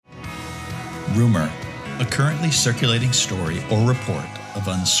Rumor, a currently circulating story or report of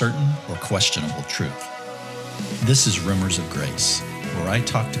uncertain or questionable truth. This is Rumors of Grace, where I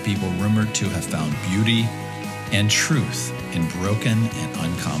talk to people rumored to have found beauty and truth in broken and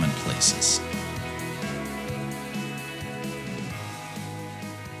uncommon places.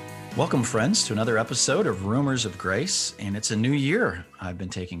 Welcome, friends, to another episode of Rumors of Grace, and it's a new year. I've been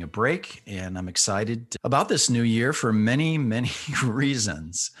taking a break, and I'm excited about this new year for many, many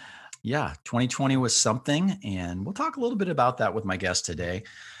reasons. 2020 was something, and we'll talk a little bit about that with my guest today.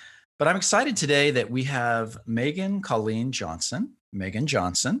 But I'm excited today that we have Colleen Johnson. Megan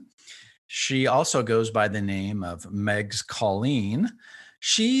Johnson. She also goes by the name of Megs Colleen.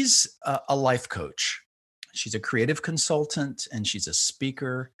 She's a life coach. She's a creative consultant, and she's a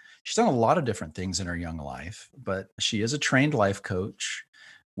speaker. She's done a lot of different things in her young life, but she is a trained life coach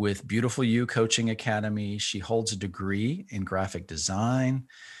with Beautiful You Coaching Academy. She holds a degree in graphic design.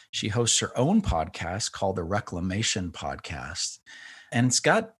 She hosts her own podcast called the Reclamation Podcast, and it's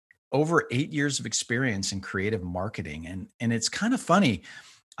got over 8 years of experience in creative marketing. And it's kind of funny.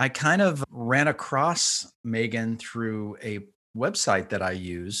 I kind of ran across Megan through a website that I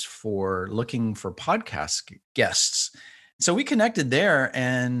use for looking for podcast guests. So we connected there,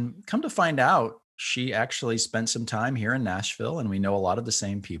 and come to find out, she actually spent some time here in Nashville, and we know a lot of the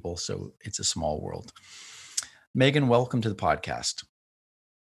same people. So it's a small world. Megan, welcome to the podcast.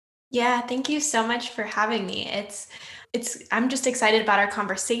 Yeah, thank you so much for having me. I'm just excited about our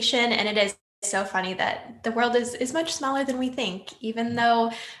conversation, and it is so funny that the world is much smaller than we think, even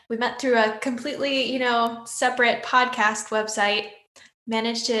though we met through a completely, separate podcast website,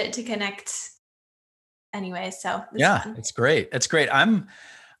 managed to connect anyway. So fun. It's great. It's great.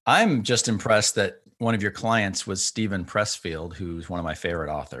 I'm just impressed that one of your clients was Steven Pressfield, who's one of my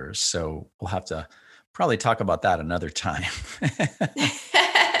favorite authors. So we'll have to probably talk about that another time.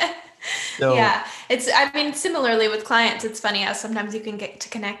 So, similarly with clients, it's funny how sometimes you can get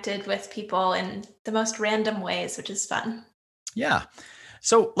connected with people in the most random ways, which is fun. Yeah.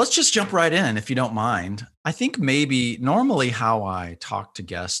 So let's just jump right in, if you don't mind. I think maybe normally how I talk to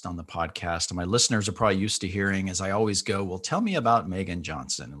guests on the podcast, and my listeners are probably used to hearing, as I always go, well, tell me about Megan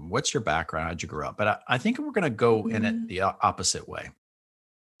Johnson. What's your background? How'd you grow up? But I think we're going to go in it the opposite way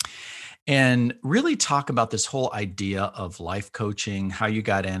and really talk about this whole idea of life coaching, how you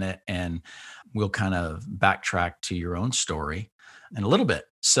got in it, and we'll kind of backtrack to your own story in a little bit.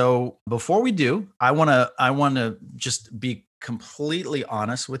 So before we do, I want to just be completely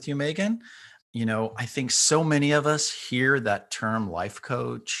honest with you, Megan. I think so many of us hear that term life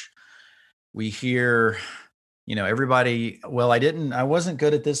coach. We hear, everybody, well, I wasn't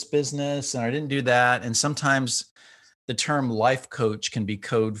good at this business and I didn't do that. And sometimes the term life coach can be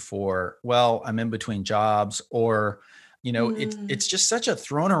code for, well, I'm in between jobs, or, it's just such a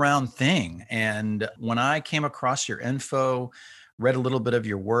thrown around thing. And when I came across your info, read a little bit of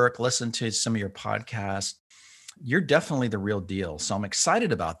your work, listened to some of your podcasts, you're definitely the real deal. So I'm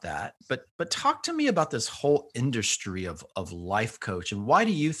excited about that. But talk to me about this whole industry of life coach. And why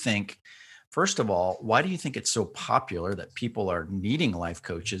do you think, first of all, why do you think it's so popular that people are needing life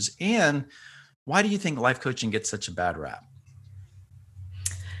coaches? And why do you think life coaching gets such a bad rap?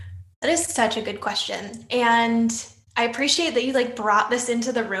 That is such a good question. And I appreciate that you brought this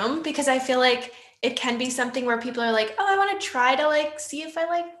into the room, because I feel like it can be something where people are like, oh, I want to try to see if I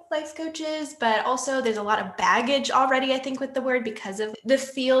like life coaches, but also there's a lot of baggage already, I think, with the word, because of the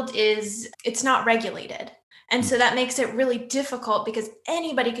field it's not regulated. And so that makes it really difficult, because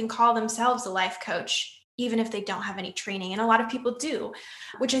anybody can call themselves a life coach, even if they don't have any training. And a lot of people do,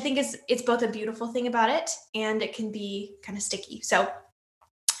 which I think it's both a beautiful thing about it, and it can be kind of sticky. So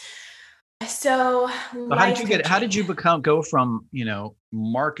how did you go from,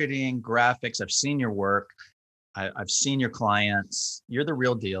 marketing, graphics? I've seen your work. I've seen your clients. You're the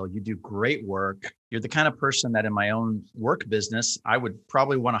real deal. You do great work. You're the kind of person that in my own work business, I would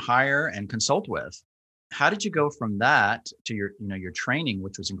probably want to hire and consult with. How did you go from that to your training,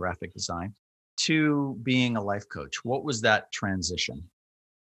 which was in graphic design, to being a life coach? What was that transition?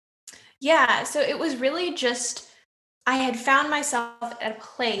 Yeah. So it was really just, I had found myself at a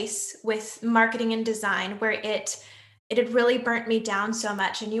place with marketing and design where it had really burnt me down so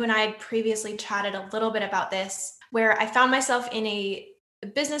much. And you and I had previously chatted a little bit about this, where I found myself in a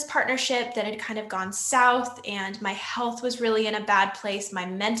business partnership that had kind of gone south, and my health was really in a bad place. My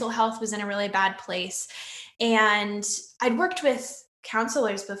mental health was in a really bad place. And I'd worked with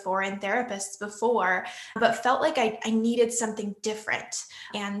counselors before and therapists before, but felt like I needed something different.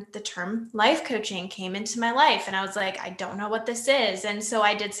 And the term life coaching came into my life, and I was like, I don't know what this is. And so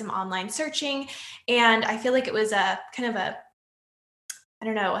I did some online searching, and I feel like it was a kind of a I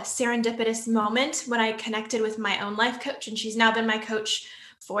don't know, a serendipitous moment when I connected with my own life coach, and she's now been my coach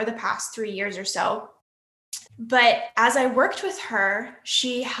for the past 3 years or so. But as I worked with her,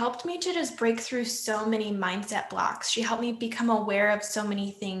 she helped me to just break through so many mindset blocks. She helped me become aware of so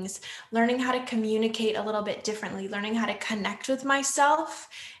many things, learning how to communicate a little bit differently, learning how to connect with myself,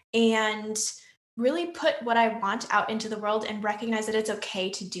 and really put what I want out into the world and recognize that it's okay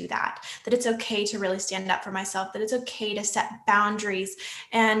to do that it's okay to really stand up for myself, that it's okay to set boundaries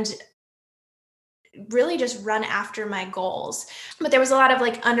and really just run after my goals. But there was a lot of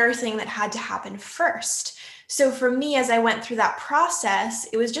like unearthing that had to happen first. So for me, as I went through that process,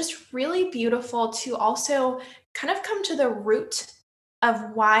 it was just really beautiful to also kind of come to the root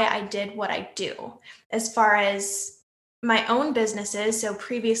of why I did what I do as far as my own businesses. So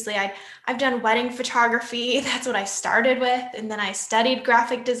previously I've done wedding photography. That's what I started with. And then I studied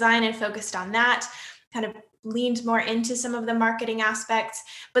graphic design and focused on that, kind of leaned more into some of the marketing aspects.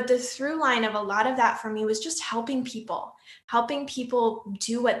 But the through line of a lot of that for me was just helping people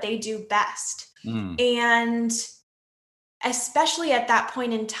do what they do best. And especially at that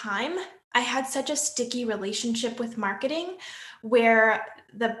point in time, I had such a sticky relationship with marketing where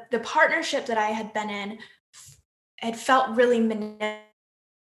the partnership that I had been in had felt really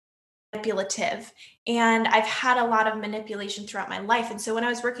manipulative. And I've had a lot of manipulation throughout my life. And so when I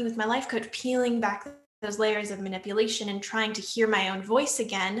was working with my life coach, peeling back those layers of manipulation and trying to hear my own voice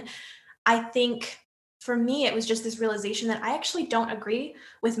again, I think for me, it was just this realization that I actually don't agree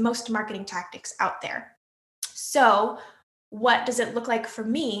with most marketing tactics out there. So what does it look like for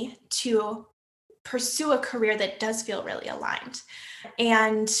me to pursue a career that does feel really aligned?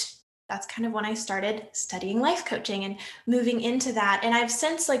 And that's kind of when I started studying life coaching and moving into that. And I've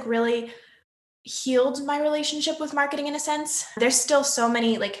since like really healed my relationship with marketing in a sense. There's still so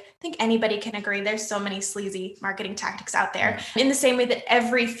many, like, I think anybody can agree, there's so many sleazy marketing tactics out there, in the same way that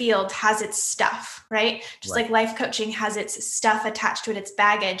every field has its stuff, right? Just like life coaching has its stuff attached to it, its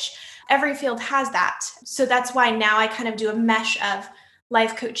baggage. Every field has that. So that's why now I kind of do a mesh of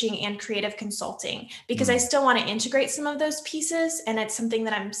life coaching and creative consulting, because I still want to integrate some of those pieces. And it's something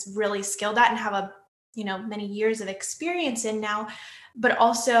that I'm really skilled at and have many years of experience in now. But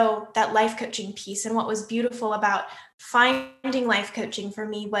also that life coaching piece. And what was beautiful about finding life coaching for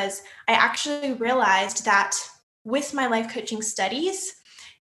me was I actually realized that with my life coaching studies,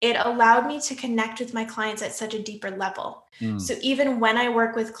 it allowed me to connect with my clients at such a deeper level. So even when I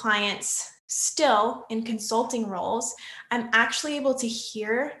work with clients still in consulting roles, I'm actually able to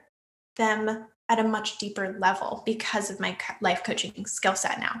hear them at a much deeper level because of my life coaching skill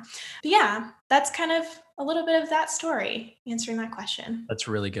set now. But yeah, that's kind of a little bit of that story, answering that question. That's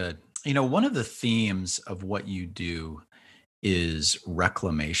really good. One of the themes of what you do is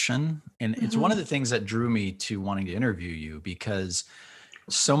reclamation. And it's one of the things that drew me to wanting to interview you, because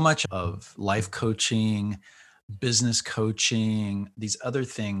so much of life coaching, business coaching, these other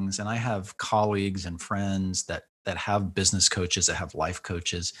things, and I have colleagues and friends that have business coaches, that have life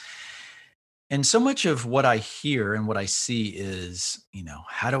coaches. And so much of what I hear and what I see is,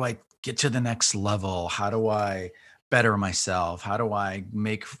 how do I get to the next level? How do I better myself? How do I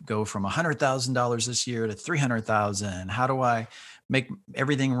go from $100,000 this year to 300,000? How do I make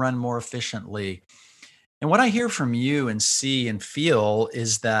everything run more efficiently? And what I hear from you and see and feel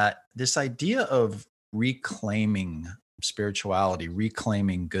is that this idea of reclaiming spirituality,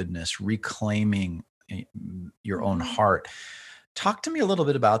 reclaiming goodness, reclaiming your own heart. Talk to me a little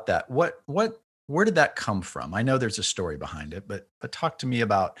bit about that. Where did that come from? I know there's a story behind it, but talk to me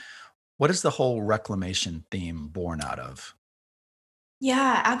about, what is the whole reclamation theme born out of?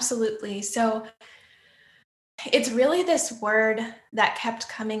 Yeah, absolutely. So it's really this word that kept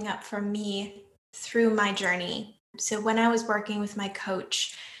coming up for me through my journey. So when I was working with my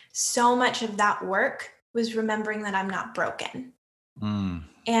coach, so much of that work was remembering that I'm not broken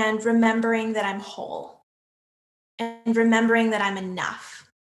and remembering that I'm whole and remembering that I'm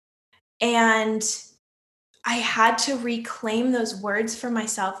enough. And I had to reclaim those words for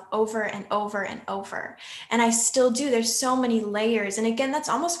myself over and over and over. And I still do. There's so many layers. And again, that's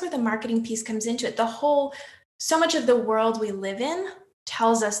almost where the marketing piece comes into it. So much of the world we live in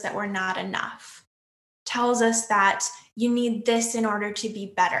tells us that we're not enough, tells us that you need this in order to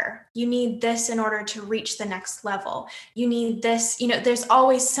be better. You need this in order to reach the next level. You need this, there's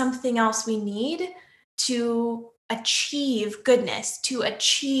always something else we need to achieve goodness, to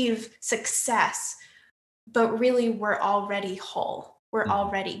achieve success. But really, we're already whole. We're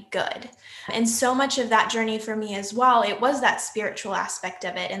already good. And so much of that journey for me as well, it was that spiritual aspect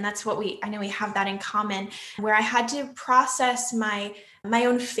of it. And that's what I know we have that in common, where I had to process my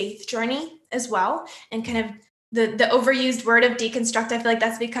own faith journey as well, and kind of the overused word of deconstruct. I feel like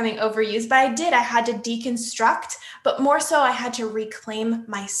that's becoming overused, but I had to deconstruct, but more so I had to reclaim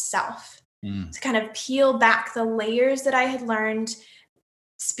myself to kind of peel back the layers that I had learned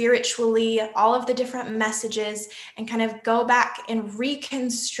spiritually, all of the different messages, and kind of go back and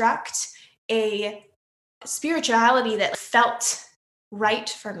reconstruct a spirituality that felt right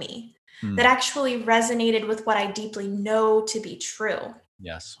for me, that actually resonated with what I deeply know to be true.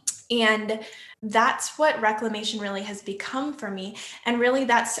 Yes. And that's what reclamation really has become for me. And really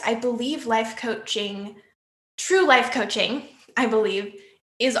that's, I believe life coaching, true life coaching, I believe,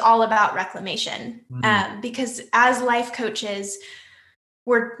 is all about reclamation. Because as life coaches,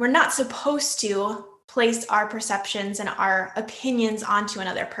 we're not supposed to place our perceptions and our opinions onto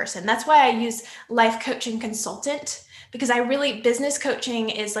another person. That's why I use life coaching consultant, because business coaching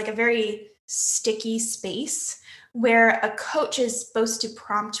is like a very sticky space where a coach is supposed to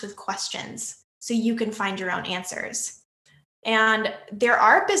prompt with questions so you can find your own answers. And there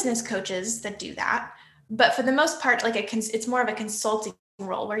are business coaches that do that, but for the most part, it's more of a consulting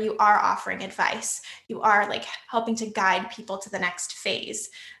role where you are offering advice. You are like helping to guide people to the next phase.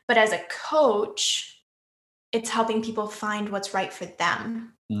 But as a coach, it's helping people find what's right for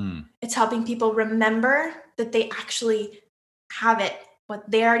them. It's helping people remember that they actually have it,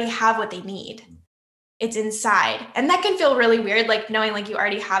 they already have what they need. It's inside. And that can feel really weird, like knowing like you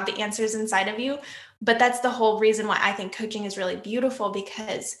already have the answers inside of you. But that's the whole reason why I think coaching is really beautiful,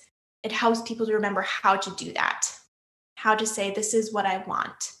 because it helps people to remember how to do that. How to say, this is what I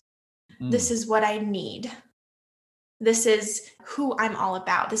want. This is what I need. This is who I'm all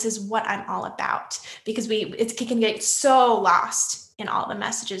about. This is what I'm all about. Because it can get so lost in all the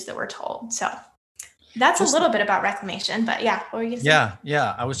messages that we're told. So that's a little bit about reclamation, but yeah. What were you going to say?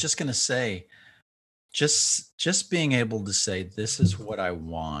 Yeah. I was just going to say, just being able to say, this is what I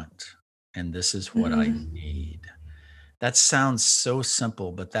want and this is what I need. That sounds so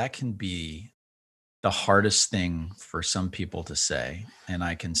simple, but that can be the hardest thing for some people to say. And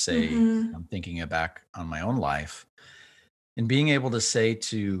I can say, I'm thinking back on my own life, and being able to say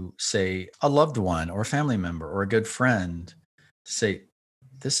to a loved one or a family member or a good friend, to say,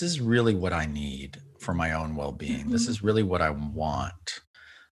 this is really what I need for my own well-being. This is really what I want.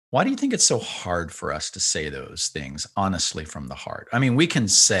 Why do you think it's so hard for us to say those things honestly from the heart? I mean, we can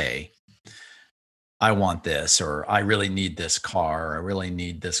say, I want this, or I really need this car, or I really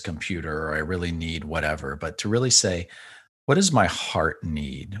need this computer, or I really need whatever. But to really say, what does my heart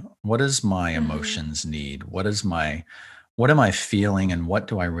need? What does my emotions need? What am I feeling? And what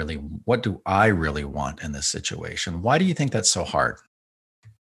do I really want in this situation? Why do you think that's so hard?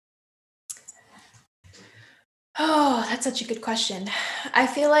 Oh, that's such a good question. I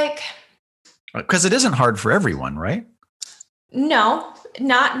feel like, because it isn't hard for everyone, right? No,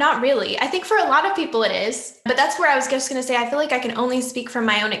 not really. I think for a lot of people it is, but that's where I was just going to say, I feel like I can only speak from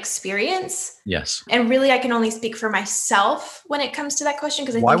my own experience. Yes. And really I can only speak for myself when it comes to that question.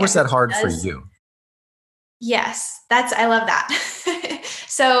 Because why was that hard for you? Yes, I love that.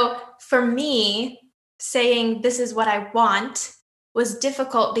 So for me, saying this is what I want was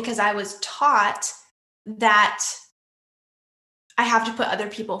difficult because I was taught that I have to put other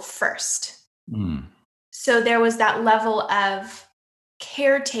people first. So there was that level of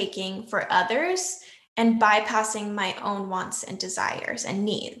caretaking for others and bypassing my own wants and desires and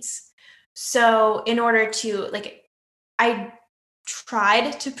needs. So in order to, I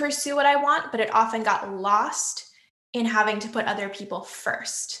tried to pursue what I want, but it often got lost in having to put other people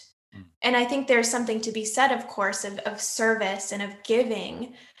first. And I think there's something to be said, of course, of service and of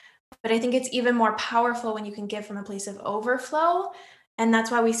giving. But I think it's even more powerful when you can give from a place of overflow. And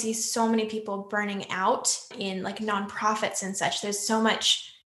that's why we see so many people burning out in like nonprofits and such. There's so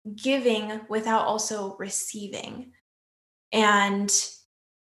much giving without also receiving. And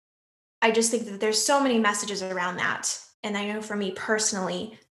I just think that there's so many messages around that. And I know for me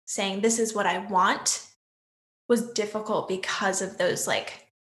personally, saying this is what I want was difficult because of those like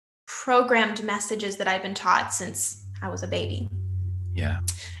programmed messages that I've been taught since I was a baby. Yeah.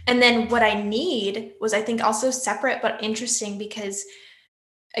 And then what I need was, I think, also separate but interesting, because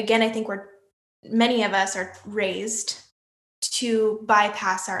again, I think many of us are raised to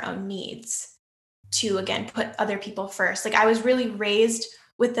bypass our own needs, to again put other people first. Like I was really raised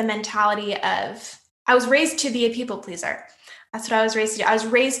with the mentality of, I was raised to be a people pleaser. That's what I was raised to do. I was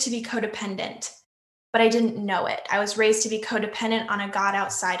raised to be codependent, but I didn't know it. I was raised to be codependent on a God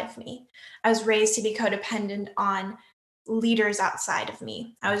outside of me. I was raised to be codependent on leaders outside of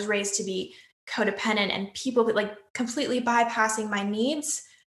me. I was raised to be codependent and people, like completely bypassing my needs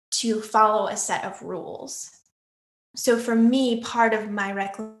to follow a set of rules. So for me, part of my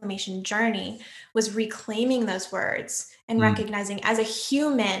reclamation journey was reclaiming those words and Mm, recognizing as a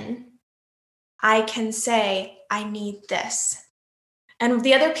human, I can say, I need this. And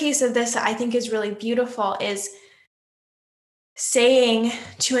the other piece of this that I think is really beautiful is saying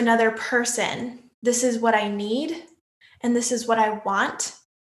to another person, this is what I need and this is what I want.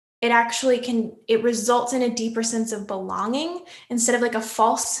 It results in a deeper sense of belonging instead of like a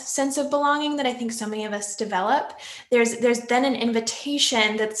false sense of belonging that I think so many of us develop. There's then an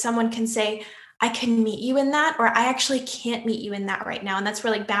invitation that someone can say, I can meet you in that, or I actually can't meet you in that right now. And that's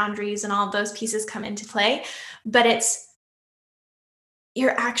where like boundaries and all of those pieces come into play. But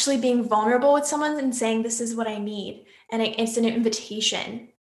you're actually being vulnerable with someone and saying, this is what I need. And it's an invitation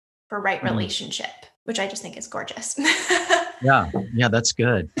for right mm. relationship, which I just think is gorgeous. Yeah, yeah, that's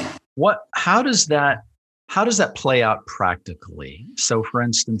good. How does that play out practically? So for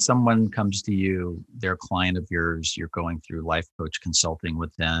instance, someone comes to you, they're a client of yours, you're going through life coach consulting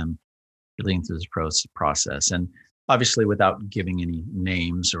with them, you're leading through this process. And obviously without giving any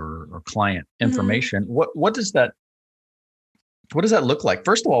names or client Mhm. information, what does that look like?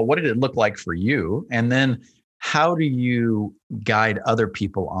 First of all, what did it look like for you? And then how do you guide other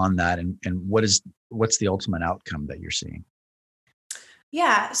people on that? And what's the ultimate outcome that you're seeing?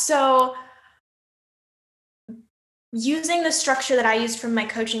 Yeah. So using the structure that I used from my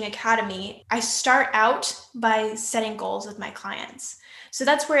coaching academy, I start out by setting goals with my clients. So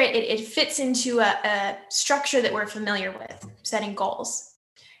that's where it fits into a structure that we're familiar with, setting goals.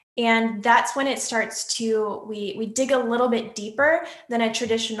 And that's when it starts to, we dig a little bit deeper than a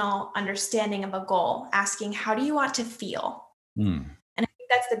traditional understanding of a goal, asking, how do you want to feel? Hmm. And I think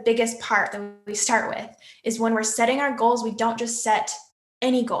that's the biggest part that we start with is when we're setting our goals, we don't just set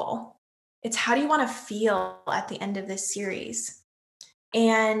any goal. It's how do you want to feel at the end of this series?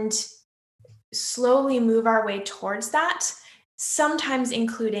 And slowly move our way towards that, sometimes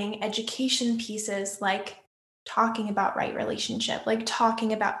including education pieces like talking about right relationship, like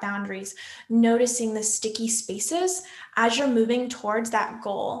talking about boundaries, noticing the sticky spaces as you're moving towards that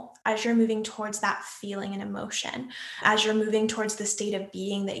goal, as you're moving towards that feeling and emotion, as you're moving towards the state of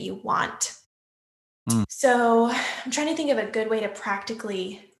being that you want. Hmm. So I'm trying to think of a good way to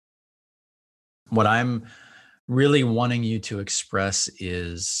practically. What I'm really wanting you to express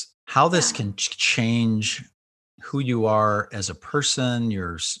is how this Yeah. can change who you are as a person,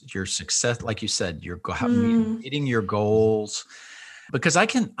 your success, like you said, Mm, meeting your goals. Because I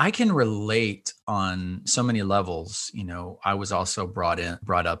can relate on so many levels. I was also brought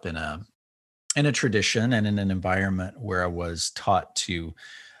up in a tradition and in an environment where I was taught to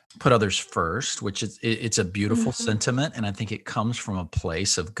put others first, which it's a beautiful mhm, sentiment, and I think it comes from a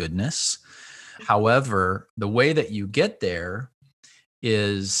place of goodness. However, the way that you get there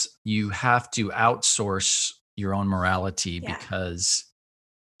is you have to outsource your own morality yeah. because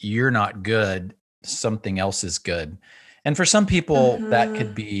you're not good, something else is good. And for some people, that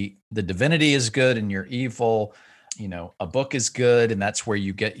could Mhm, be the divinity is good and you're evil. A book is good, and that's where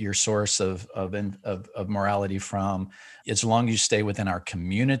you get your source of morality from. As long as you stay within our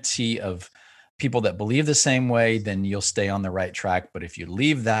community of people that believe the same way, then you'll stay on the right track. But if you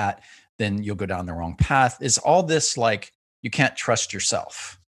leave that, then you'll go down the wrong path. Is all this like you can't trust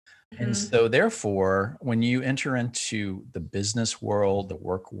yourself? And mhm, so, therefore, when you enter into the business world, the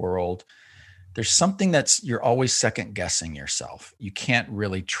work world, there's something that's you're always second guessing yourself. You can't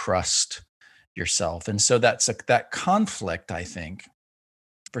really trust yourself. And so, that conflict, I think,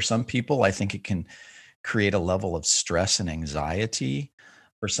 for some people, I think it can create a level of stress and anxiety.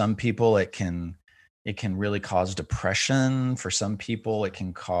 For some people, it can really cause depression. For some people, it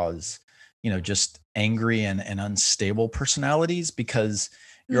can cause, just angry and unstable personalities because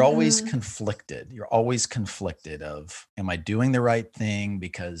you're always mhm. conflicted. You're always conflicted of, am I doing the right thing?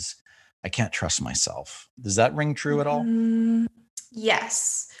 Because I can't trust myself. Does that ring true at all? Mhm.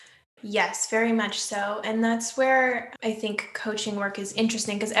 Yes. Yes, very much so. And that's where I think coaching work is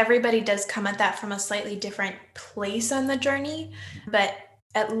interesting because everybody does come at that from a slightly different place on the journey. But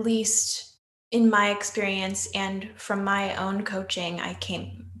at least in my experience and from my own coaching, I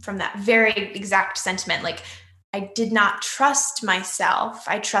came from that very exact sentiment. Like, I did not trust myself,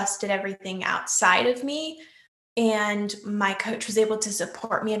 I trusted everything outside of me. And my coach was able to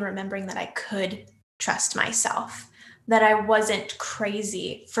support me in remembering that I could trust myself, that I wasn't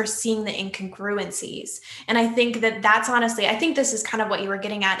crazy for seeing the incongruencies. And I think that that's honestly, I think this is kind of what you were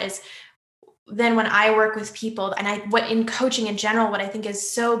getting at is then when I work with people and what in coaching in general, what I think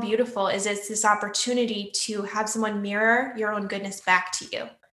is so beautiful is it's this opportunity to have someone mirror your own goodness back to you.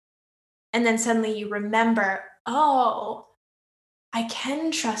 And then suddenly you remember, oh, I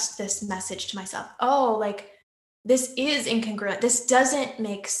can trust this message to myself. Oh, like this is incongruent. This doesn't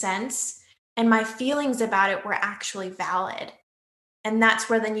make sense. And my feelings about it were actually valid. And that's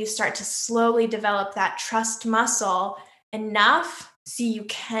where then you start to slowly develop that trust muscle enough so you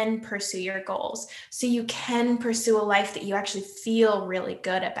can pursue your goals, so you can pursue a life that you actually feel really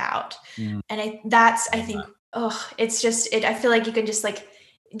good about. Mm. And I think, it's just, I feel like you can just like,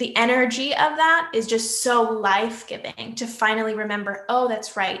 the energy of that is just so life-giving to finally remember, oh,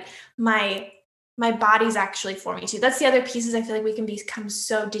 that's right. My body's actually for me too. That's the other pieces. I feel like we can become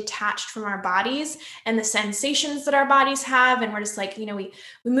so detached from our bodies and the sensations that our bodies have. And we're just like, we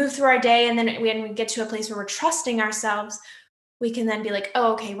move through our day, and then when we get to a place where we're trusting ourselves, we can then be like,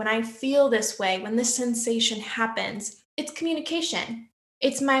 oh, okay, when I feel this way, when this sensation happens, it's communication.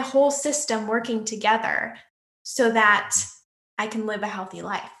 It's my whole system working together so that I can live a healthy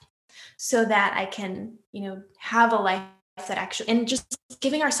life, so that I can, have a life that actually, and just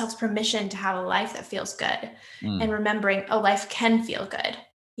giving ourselves permission to have a life that feels good, and remembering, oh, life can feel good.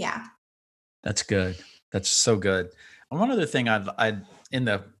 Yeah. That's good. That's so good. And one other thing I'd in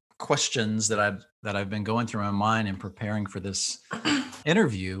the questions that I've been going through my mind and preparing for this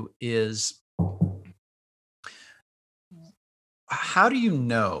interview is, how do you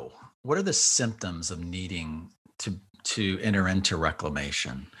know, what are the symptoms of needing to enter into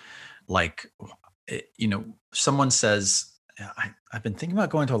reclamation? Like, someone says, "Yeah, I've been thinking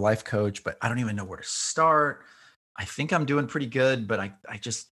about going to a life coach, but I don't even know where to start. I think I'm doing pretty good, but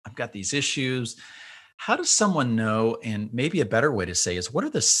I've got these issues." How does someone know? And maybe a better way to say is, what are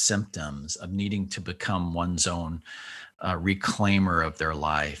the symptoms of needing to become one's own reclaimer of their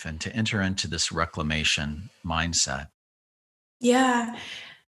life and to enter into this reclamation mindset? Yeah.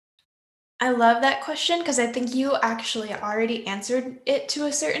 I love that question because I think you actually already answered it to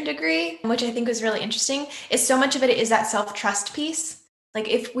a certain degree, which I think was really interesting. Is so much of it is that self-trust piece. Like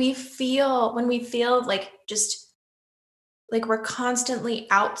when we feel like just like we're constantly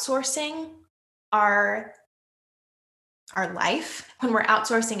outsourcing our our life, when we're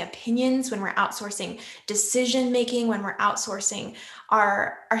outsourcing opinions, when we're outsourcing decision making, when we're outsourcing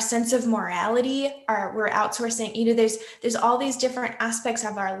our sense of morality, we're outsourcing, there's all these different aspects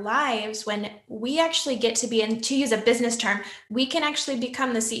of our lives when we actually get to be, and to use a business term, we can actually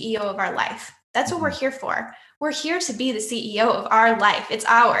become the CEO of our life. That's what we're Mhm. here for. We're here to be the CEO of our life. It's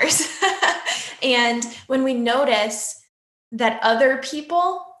ours. And when we notice that other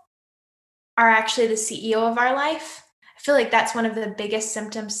people are actually the CEO of our life, I feel like that's one of the biggest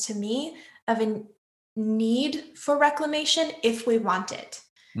symptoms to me of a need for reclamation if we want it.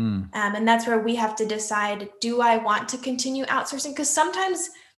 Mm. And that's where we have to decide, do I want to continue outsourcing? Because sometimes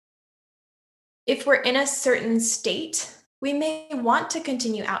if we're in a certain state, we may want to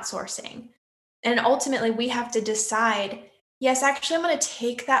continue outsourcing. And ultimately, we have to decide, yes, actually, I'm going to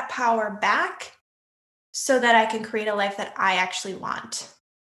take that power back so that I can create a life that I actually want.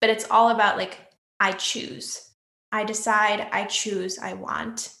 But it's all about like, I choose, I decide, I choose, I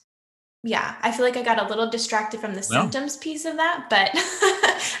want. Yeah, I feel like I got a little distracted from the No, symptoms piece of that, but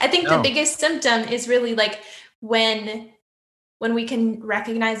I think the no. biggest symptom is really like when when we can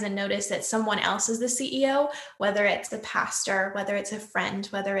recognize and notice that someone else is the CEO, whether it's a pastor, whether it's a friend,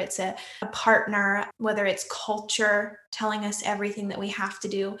 whether it's a partner, whether it's culture telling us everything that we have to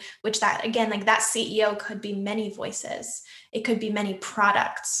do, which that again, like that CEO could be many voices, it could be many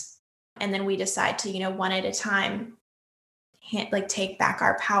products. And then we decide to, one at a time, like take back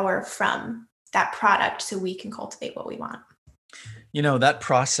our power from that product so we can cultivate what we want. That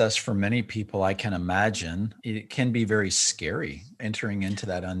process for many people, I can imagine, it can be very scary entering into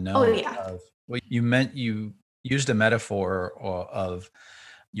that Oh, unknown yeah. of, well, you used a metaphor of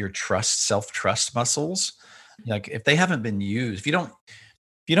your self-trust muscles. Like if they haven't been used, if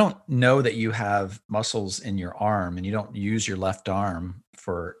you don't know that you have muscles in your arm and you don't use your left arm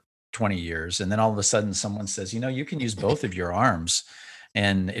for 20 years, and then all of a sudden someone says, you can use both of your arms,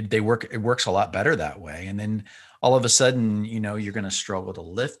 and it works a lot better that way. And then all of a sudden, you're going to struggle to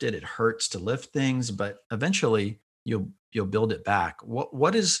lift it. It hurts to lift things, but eventually you'll build it back.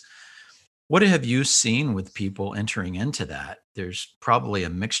 What have you seen with people entering into that? There's probably a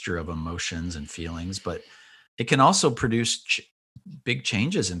mixture of emotions and feelings, but it can also produce big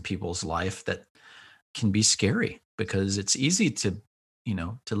changes in people's life that can be scary, because it's easy to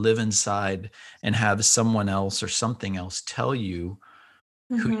live inside and have someone else or something else tell you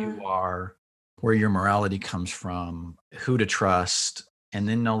who you Hmm. are, where your morality comes from, who to trust. And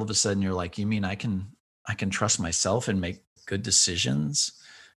then all of a sudden you're like, you mean I can trust myself and make good decisions?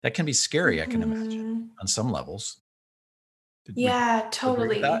 That can be scary, I can imagine, Hmm. on some levels. Would you Yeah, agree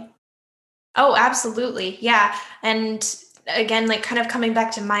with that? totally. Oh, absolutely. Yeah. And again, like kind of coming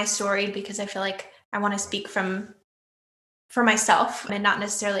back to my story, because I feel like I want to speak for myself, and not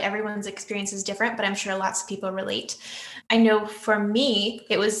necessarily everyone's experience is different, but I'm sure lots of people relate. I know for me,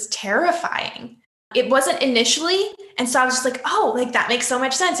 it was terrifying. It wasn't initially. And so I was just like, oh, like that makes so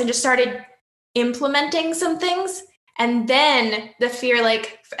much sense. And just started implementing some things. And then the fear,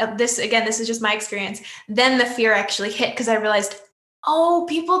 like this is just my experience. Then the fear actually hit because I realized, oh,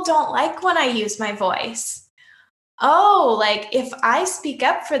 people don't like when I use my voice. Oh, like if I speak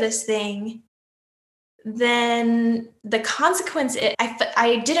up for this thing, then the consequence,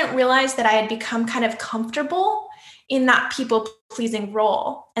 I didn't realize that I had become kind of comfortable in that people pleasing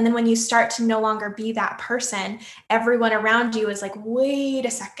role. And then when you start to no longer be that person, everyone around you is like, wait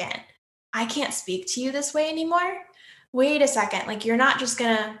a second, I can't speak to you this way anymore. Wait a second, like you're not just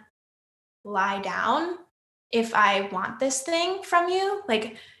gonna lie down if I want this thing from you.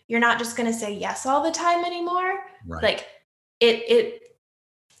 Like you're not just gonna say yes all the time anymore. Right. Like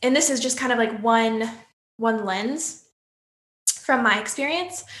and this is just kind of like one lens from my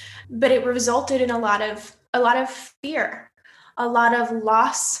experience, but it resulted in a lot of fear, a lot of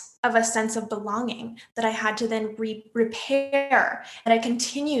loss of a sense of belonging that I had to then repair, and I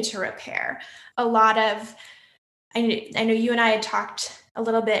continue to repair. A lot of, I know you and I had talked a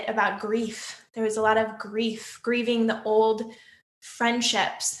little bit about grief. There was a lot of grieving the old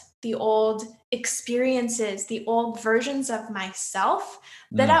friendships, the old experiences, the old versions of myself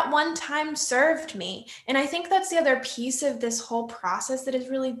that at one time served me. And I think that's the other piece of this whole process that is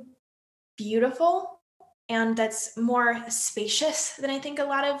really beautiful and that's more spacious than I think a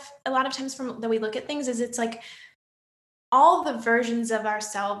lot of times from that we look at things, is it's like all the versions of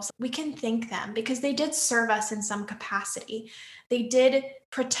ourselves, we can thank them because they did serve us in some capacity. They did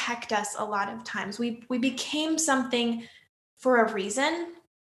protect us a lot of times. We became something for a reason,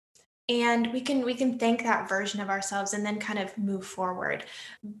 and we can thank that version of ourselves and then kind of move forward.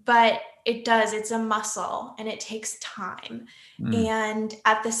 But it's a muscle and it takes time. And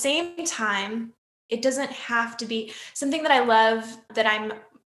at the same time, it doesn't have to be something that I love, that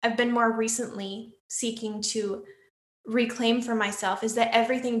I've been more recently seeking to reclaim for myself, is that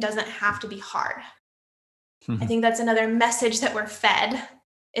everything doesn't have to be hard. I think that's another message that we're fed,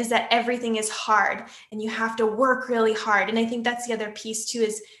 is that everything is hard and you have to work really hard. And I think that's the other piece too,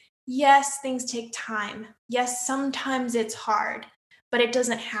 is yes, things take time. Yes, sometimes it's hard, but it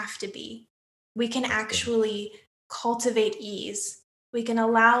doesn't have to be. We can actually cultivate ease. We can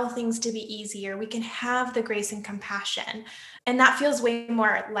allow things to be easier. We can have the grace and compassion. And that feels way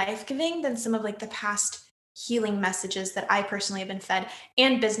more life-giving than some of like the past healing messages that I personally have been fed,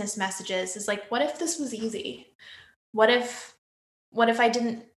 and business messages, is like, what if this was easy? What if I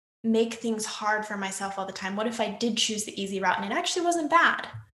didn't make things hard for myself all the time? What if I did choose the easy route and it actually wasn't bad?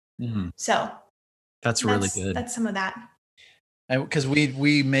 So that's really good. That's some of that. And because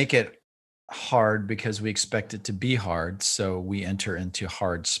we make it hard because we expect it to be hard. So we enter into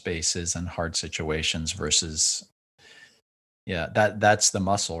hard spaces and hard situations versus, that's the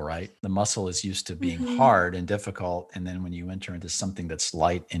muscle, right? The muscle is used to being hard and difficult. And then when you enter into something that's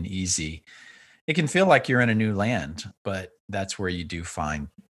light and easy, it can feel like you're in a new land, but that's where you do find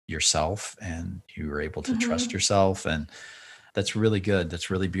yourself and you are able to trust yourself. And that's really good. That's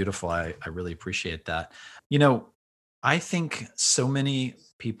really beautiful. I really appreciate that. I think so many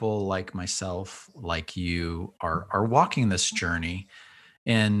people like myself, like you, are walking this journey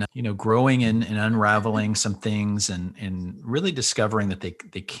and, growing and unraveling some things and really discovering that they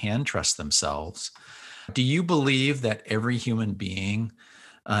can trust themselves. Do you believe that every human being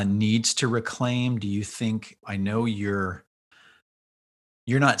needs to reclaim? Do you think, I know you're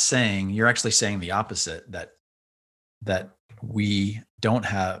actually saying the opposite, that we don't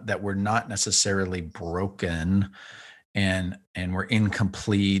have, that we're not necessarily broken and we're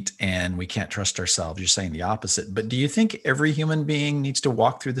incomplete and we can't trust ourselves. You're saying the opposite. But do you think every human being needs to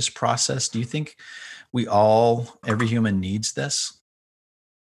walk through this process? Do you think every human needs this?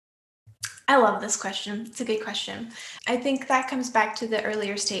 I love this question. It's a good question. I think that comes back to the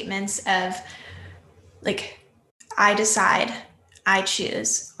earlier statements of like, I decide, I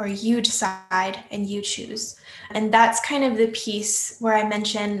choose, or you decide and you choose. And that's kind of the piece where I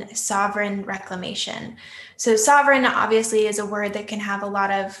mention sovereign reclamation. So sovereign obviously is a word that can have a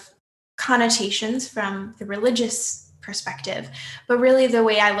lot of connotations from the religious perspective, but really the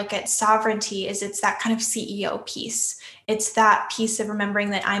way I look at sovereignty is it's that kind of CEO piece. It's that piece of remembering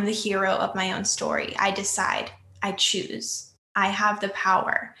that I'm the hero of my own story. I decide, I choose, I have the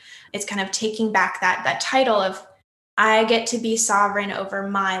power. It's kind of taking back that title of I get to be sovereign over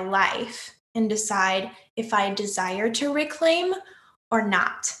my life and decide if I desire to reclaim or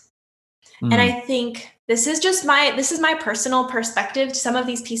not. And Mm. I think this is my personal perspective. Some of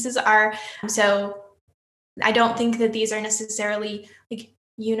these pieces are, so I don't think that these are necessarily like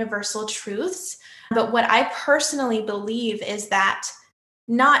universal truths, but what I personally believe is that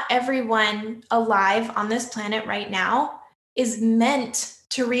not everyone alive on this planet right now is meant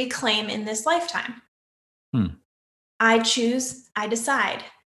to reclaim in this lifetime. Hmm. I choose, I decide.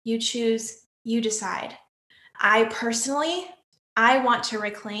 You choose, you decide. I personally, I want to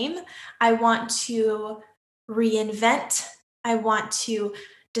reclaim. I want to reinvent. I want to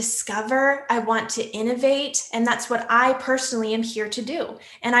discover. I want to innovate. And that's what I personally am here to do.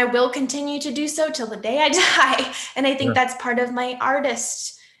 And I will continue to do so till the day I die. And I think Sure. that's part of my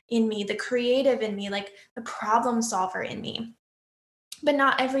artist in me, the creative in me, like the problem solver in me. But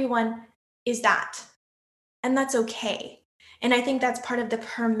not everyone is that. And that's okay. And I think that's part of the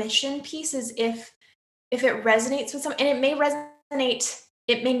permission piece is if it resonates with someone, and it may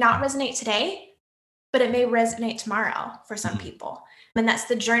not resonate today, but it may resonate tomorrow for some Mm. people. And that's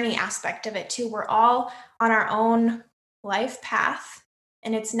the journey aspect of it too. We're all on our own life path.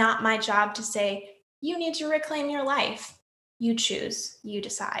 And it's not my job to say, you need to reclaim your life. You choose, you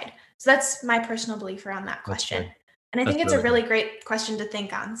decide. So that's my personal belief around that That's question. good. And I That's think it's a really good. really great question to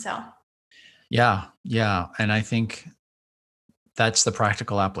think on. So, Yeah. Yeah. And I think that's the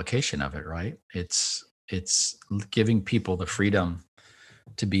practical application of it, right? It's giving people the freedom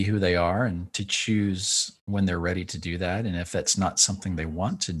to be who they are and to choose when they're ready to do that. And if that's not something they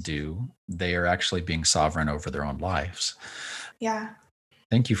want to do, they are actually being sovereign over their own lives. yeah,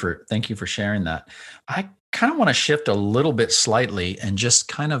 Thank you for sharing that. I kind of want to shift a little bit slightly and just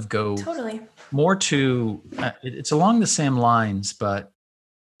kind of go totally. more to it's along the same lines, but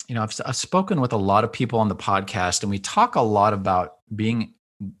I've spoken with a lot of people on the podcast, and we talk a lot about being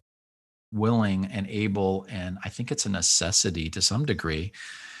willing and able, and I think it's a necessity to some degree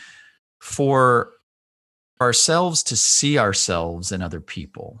for ourselves to see ourselves in other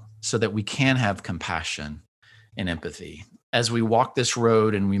people so that we can have compassion and empathy. As we walk this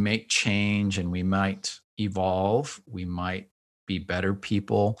road and we make change and we might evolve, we might be better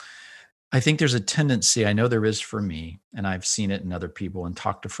people. I think there's a tendency, I know there is for me, and I've seen it in other people and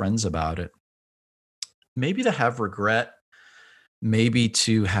talked to friends about it, maybe to have regret, maybe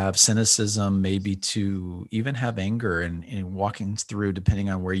to have cynicism, maybe to even have anger and walking through, depending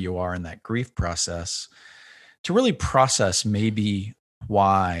on where you are in that grief process, to really process maybe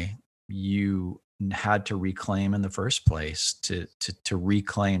why you had to reclaim in the first place, to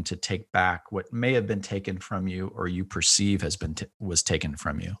reclaim, to take back what may have been taken from you or you perceive was taken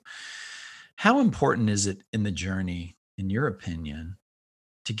from you. How important is it in the journey, in your opinion,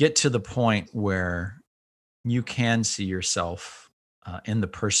 to get to the point where you can see yourself in the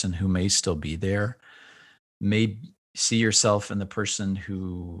person who may still be there, may see yourself in the person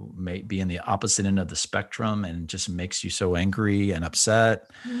who may be in the opposite end of the spectrum and just makes you so angry and upset?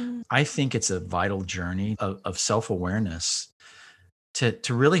 Mm, I think it's a vital journey of self-awareness to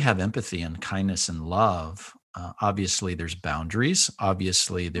really have empathy and kindness and love. Obviously, there's boundaries.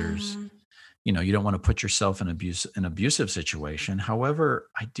 Obviously, there's mhm, you don't want to put yourself in an abusive situation. However,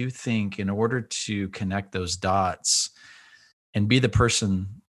 I do think in order to connect those dots and be the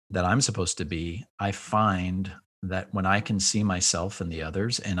person that I'm supposed to be, I find that when I can see myself in the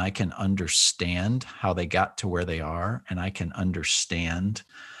others and I can understand how they got to where they are, and I can understand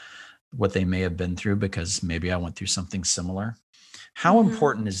what they may have been through because maybe I went through something similar. How mhm.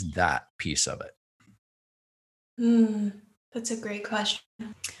 important is that piece of it? That's a great question.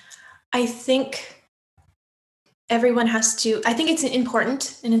 I think I think it's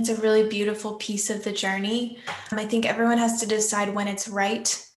important and it's a really beautiful piece of the journey. I think everyone has to decide when it's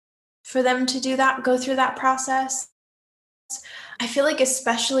right for them to do that, go through that process. I feel like,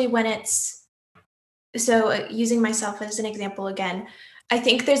 especially when using myself as an example again, I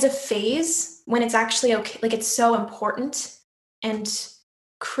think there's a phase when it's actually okay, like it's so important and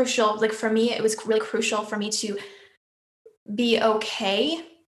crucial. Like for me, it was really crucial for me to be okay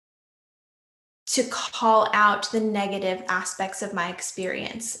to call out the negative aspects of my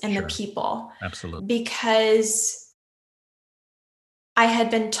experience and the Sure. people, Absolutely. because I had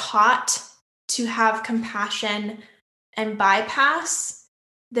been taught to have compassion and bypass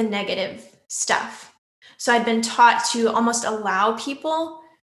the negative stuff. So I'd been taught to almost allow people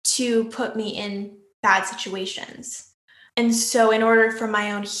to put me in bad situations. And so, in order for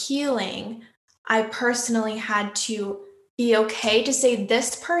my own healing, I personally had to be okay to say,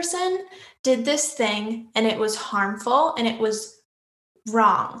 this person did this thing and it was harmful and it was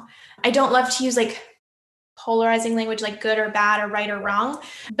wrong. I don't love to use like polarizing language like good or bad or right or wrong,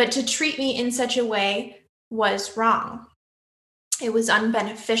 but to treat me in such a way was wrong. it was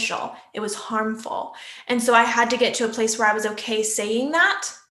unbeneficial, it was harmful. And so I had to get to a place where I was okay saying that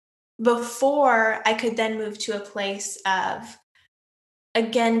before I could then move to a place of,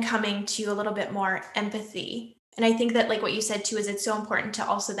 again, coming to a little bit more empathy. And I think that, like what you said too, is it's so important to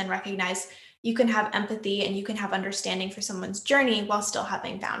also then recognize you can have empathy and you can have understanding for someone's journey while still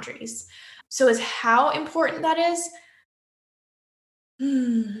having boundaries. So is how important that is?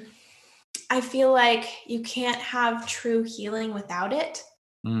 I feel like you can't have true healing without it.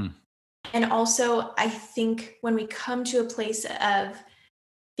 Mm. And also, I think when we come to a place of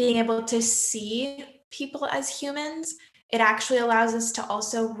being able to see people as humans, it actually allows us to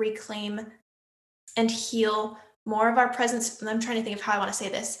also reclaim and heal more of our presence. And I'm trying to think of how I want to say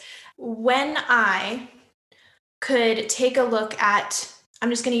this. When I could take a look at, I'm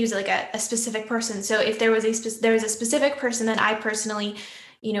just going to use like a specific person. So if there was a specific person that I personally,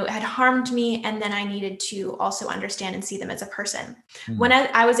 had harmed me, and then I needed to also understand and see them as a person. When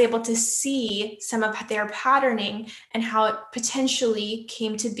I was able to see some of their patterning and how it potentially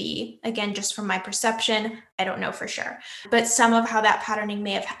came to be, again, just from my perception, I don't know for sure, but some of how that patterning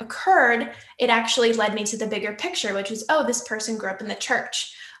may have occurred, it actually led me to the bigger picture, which was, oh, this person grew up in the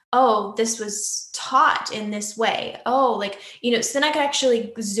church. Oh, this was taught in this way. Oh, so then I could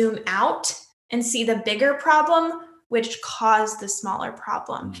actually zoom out and see the bigger problem, which caused the smaller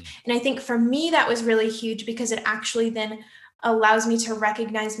problem. And I think for me, that was really huge because it actually then allows me to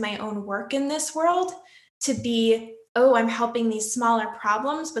recognize my own work in this world to be, oh, I'm helping these smaller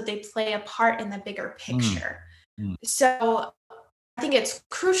problems, but they play a part in the bigger picture. So I think it's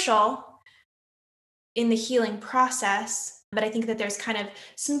crucial in the healing process, but I think that there's kind of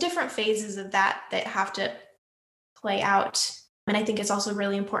some different phases of that have to play out. And I think it's also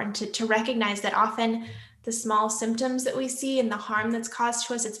really important to recognize that often the small symptoms that we see and the harm that's caused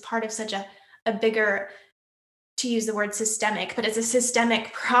to us, it's part of such a bigger, to use the word systemic, but it's a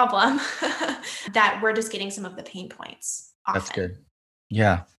systemic problem that we're just getting some of the pain points often. That's good.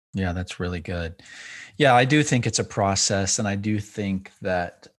 Yeah. Yeah, that's really good. Yeah, I do think it's a process. And I do think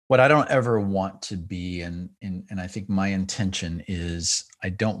that what I don't ever want to be, and I think my intention is, I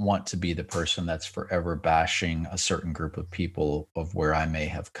don't want to be the person that's forever bashing a certain group of people of where I may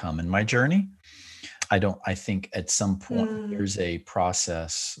have come in my journey. I think at some point there's a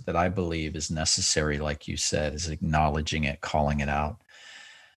process that I believe is necessary, like you said, is acknowledging it, calling it out.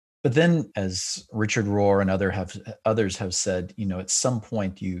 But then, as Richard Rohr and others have said, at some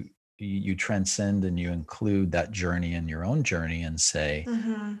point you transcend and you include that journey in your own journey and say,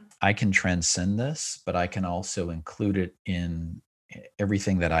 I can transcend this, but I can also include it in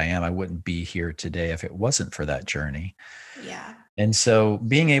everything that I am. I wouldn't be here today if it wasn't for that journey. Yeah. And so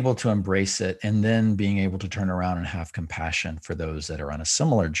being able to embrace it and then being able to turn around and have compassion for those that are on a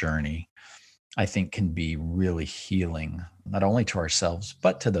similar journey, I think can be really healing, not only to ourselves,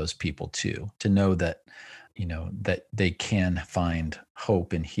 but to those people too, to know that, that they can find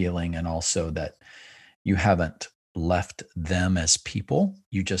hope and healing, and also that you haven't left them as people.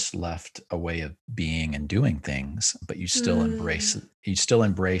 You just left a way of being and doing things, but you still embrace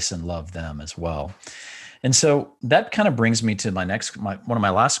and love them as well. And so that kind of brings me to one of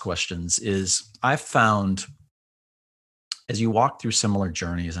my last questions is, I've found, as you walk through similar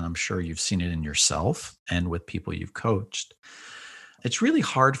journeys, and I'm sure you've seen it in yourself and with people you've coached, it's really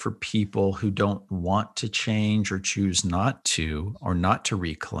hard for people who don't want to change or choose not to, or not to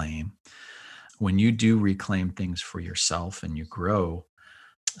reclaim. When you do reclaim things for yourself and you grow,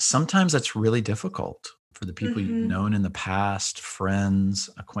 sometimes that's really difficult for the people you've known in the past, friends,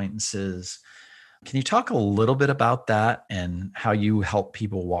 acquaintances. Can you talk a little bit about that and how you help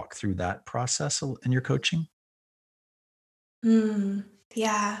people walk through that process in your coaching?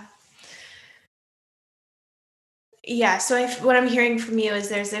 Yeah. Yeah. So what I'm hearing from you is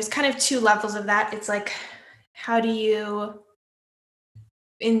there's kind of two levels of that. It's like, how do you,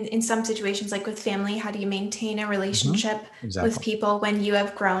 in some situations, like with family, how do you maintain a relationship with people when you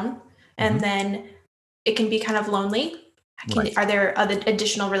have grown? And then it can be kind of lonely. Are there other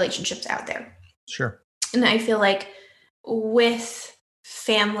additional relationships out there? Sure. And I feel like with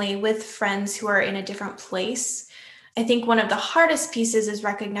family, with friends who are in a different place, I think one of the hardest pieces is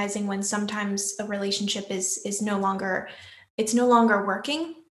recognizing when sometimes a relationship is no longer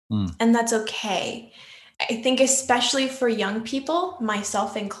working, and that's okay. I think especially for young people,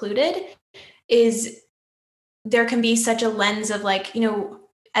 myself included, is there can be such a lens of like,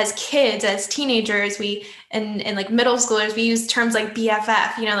 as kids, as teenagers, and like middle schoolers, we use terms like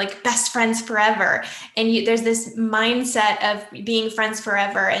BFF, like best friends forever. And there's this mindset of being friends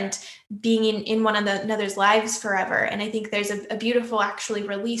forever and being in one another's lives forever. And I think there's a beautiful actually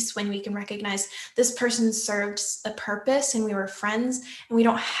release when we can recognize this person served a purpose and we were friends, and we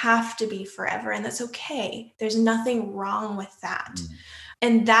don't have to be forever. And that's okay. There's nothing wrong with that.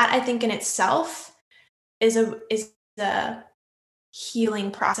 And that, I think, in itself is a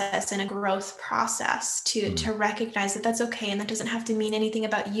healing process and a growth process to recognize that that's okay. And that doesn't have to mean anything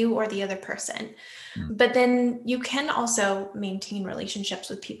about you or the other person. But then you can also maintain relationships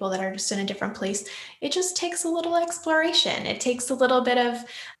with people that are just in a different place. It just takes a little exploration. It takes a little bit of,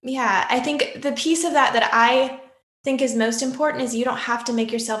 I think the piece of that I think is most important is you don't have to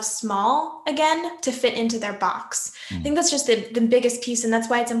make yourself small again to fit into their box. I think that's just the biggest piece. And that's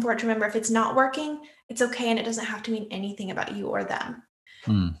why it's important to remember, if it's not working, it's okay. And it doesn't have to mean anything about you or them.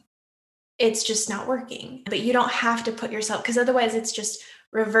 It's just not working. But you don't have to put yourself, because otherwise it's just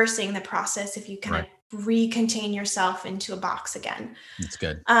reversing the process if you kind of recontain yourself into a box again. That's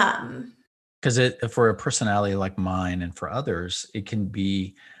good. Because for a personality like mine and for others, it can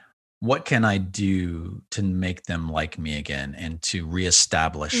be, what can I do to make them like me again and to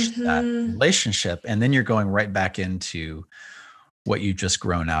reestablish that relationship? And then you're going right back into what you've just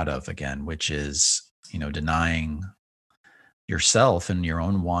grown out of again, which is, denying yourself and your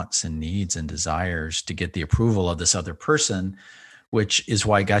own wants and needs and desires to get the approval of this other person, which is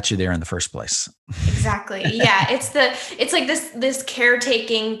why I got you there in the first place. Exactly. Yeah. It's like this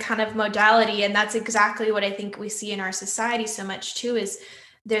caretaking kind of modality. And that's exactly what I think we see in our society so much too, is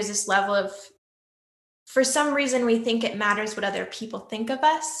there's this level of, for some reason, we think it matters what other people think of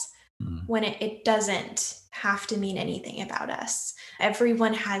us when it doesn't have to mean anything about us.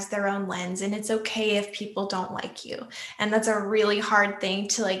 Everyone has their own lens, and it's okay if people don't like you. And that's a really hard thing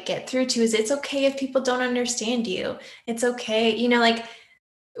to get through to, is it's okay if people don't understand you. It's okay.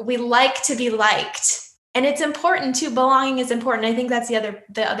 We like to be liked, and it's important too. Belonging is important. I think that's the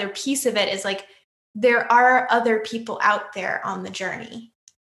other piece of it is there are other people out there on the journey.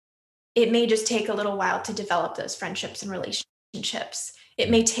 It may just take a little while to develop those friendships and relationships. It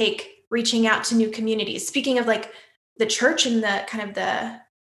may take reaching out to new communities. Speaking of the church and the kind of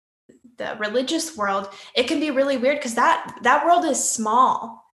the religious world, it can be really weird because that world is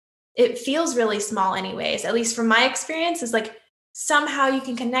small. It feels really small anyways, at least from my experience, is somehow you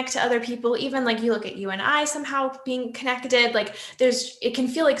can connect to other people, even you look at you and I somehow being connected, it can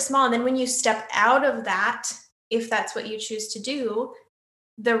feel small. And then when you step out of that, if that's what you choose to do,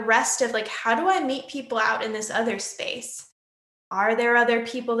 the rest of how do I meet people out in this other space? Are there other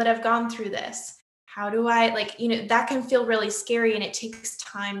people that have gone through this? How do I that can feel really scary, and it takes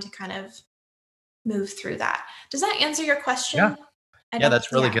time to kind of move through that. Does that answer your question? Yeah,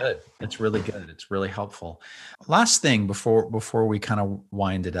 that's really good. It's really good. It's really helpful. Last thing before we kind of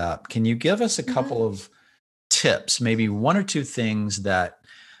wind it up, can you give us a couple of tips, maybe one or two things that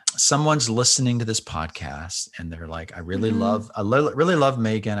someone's listening to this podcast and they're like, I really love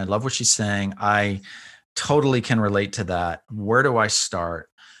Megan. I love what she's saying. I totally can relate to that. Where do I start?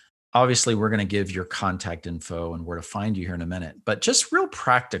 Obviously, we're going to give your contact info and where to find you here in a minute, but just real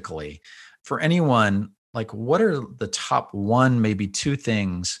practically for anyone, what are the top one, maybe two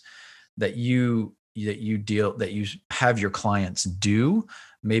things that you have your clients do?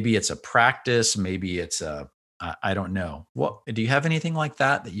 Maybe it's a practice, maybe it's I don't know. Do you have anything like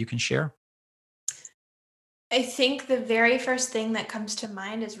that you can share? I think the very first thing that comes to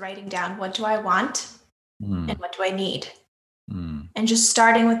mind is writing down, what do I want and what do I need? And just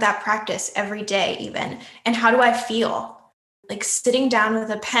starting with that practice every day even. And how do I feel? Sitting down with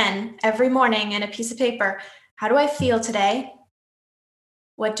a pen every morning and a piece of paper. How do I feel today?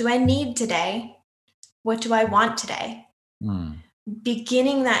 What do I need today? What do I want today?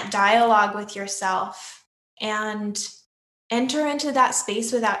 Beginning that dialogue with yourself and enter into that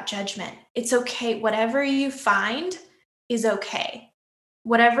space without judgment. It's okay. Whatever you find is okay.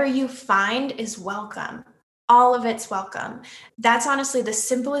 Whatever you find is welcome. All of it's welcome. That's honestly the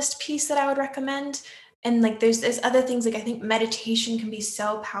simplest piece that I would recommend. And there's other things, I think meditation can be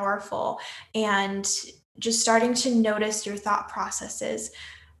so powerful, and just starting to notice your thought processes.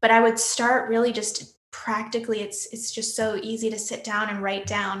 But I would start really just practically, it's just so easy to sit down and write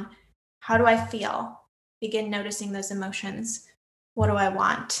down, how do I feel? Begin noticing those emotions. What do I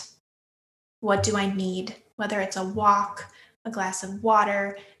want? What do I need? Whether it's a walk, a glass of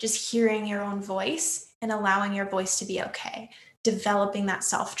water, just hearing your own voice and allowing your voice to be okay. Developing that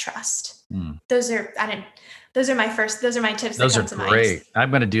self-trust. Those are my tips that come to mind. Those are great.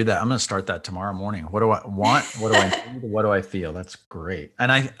 I'm going to do that. I'm going to start that tomorrow morning. What do I want? What do I need? What do I feel? That's great.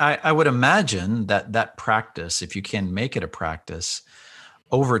 And I would imagine that practice, if you can make it a practice,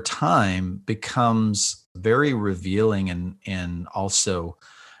 over time becomes very revealing and also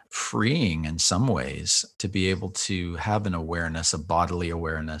freeing in some ways to be able to have an awareness, a bodily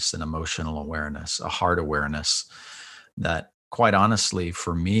awareness, an emotional awareness, a heart awareness that, quite honestly,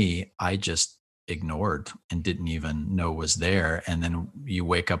 for me, I just ignored and didn't even know was there. And then you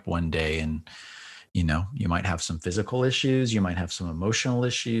wake up one day and, you might have some physical issues, you might have some emotional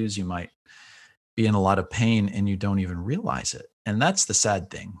issues, you might be in a lot of pain and you don't even realize it. And that's the sad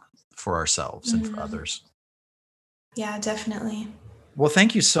thing for ourselves and for others. Yeah, definitely. Well,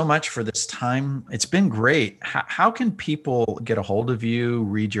 thank you so much for this time. It's been great. How can people get a hold of you,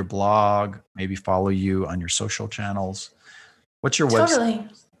 read your blog, maybe follow you on your social channels? What's your website? Totally.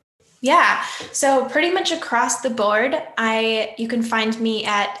 Yeah. So pretty much across the board, you can find me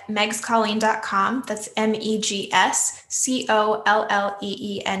at megscolleen.com. That's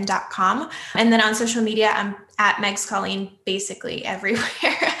megscolleen.com. And then on social media, I'm at megscolleen basically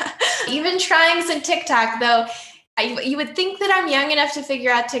everywhere. Even trying some TikTok, though. You would think that I'm young enough to figure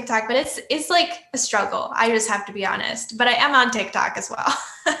out TikTok, but it's like a struggle. I just have to be honest. But I am on TikTok as well.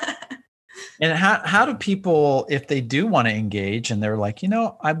 And how do people, if they do want to engage and they're like,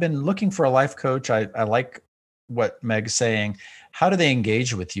 I've been looking for a life coach. I like what Meg's saying. How do they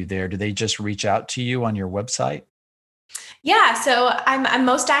engage with you there? Do they just reach out to you on your website? Yeah, so I'm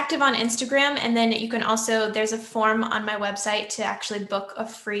most active on Instagram, and then you can also, there's a form on my website to actually book a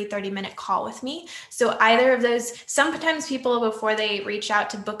free 30-minute call with me. So either of those, sometimes people, before they reach out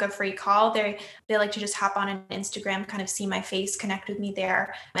to book a free call, they like to just hop on an Instagram, kind of see my face, connect with me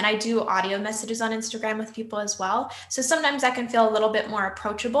there. And I do audio messages on Instagram with people as well. So sometimes that can feel a little bit more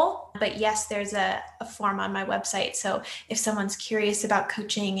approachable, but yes, there's a form on my website. So if someone's curious about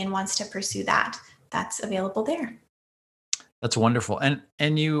coaching and wants to pursue that, that's available there. That's wonderful. And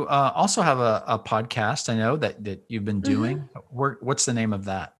you also have a podcast, I know, that you've been doing. What's the name of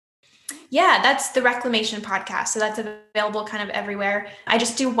that? Yeah, that's the Reclamation Podcast. So that's available kind of everywhere. I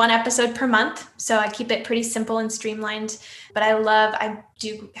just do one episode per month. So I keep it pretty simple and streamlined. But I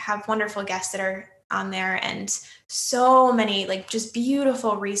do have wonderful guests that are on there, and so many like just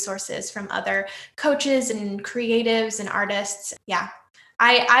beautiful resources from other coaches and creatives and artists. Yeah.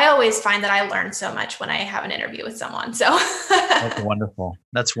 I always find that I learn so much when I have an interview with someone. So That's wonderful.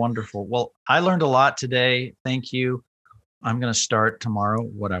 That's wonderful. Well, I learned a lot today. Thank you. I'm going to start tomorrow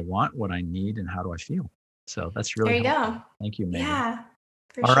what I want, what I need, and how do I feel. So that's really there you helpful. go. Thank you, Megan. Yeah.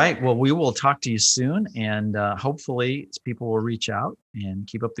 All right. Well, we will talk to you soon, and hopefully people will reach out and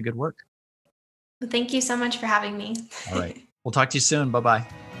keep up the good work. Well, thank you so much for having me. All right. We'll talk to you soon. Bye-bye.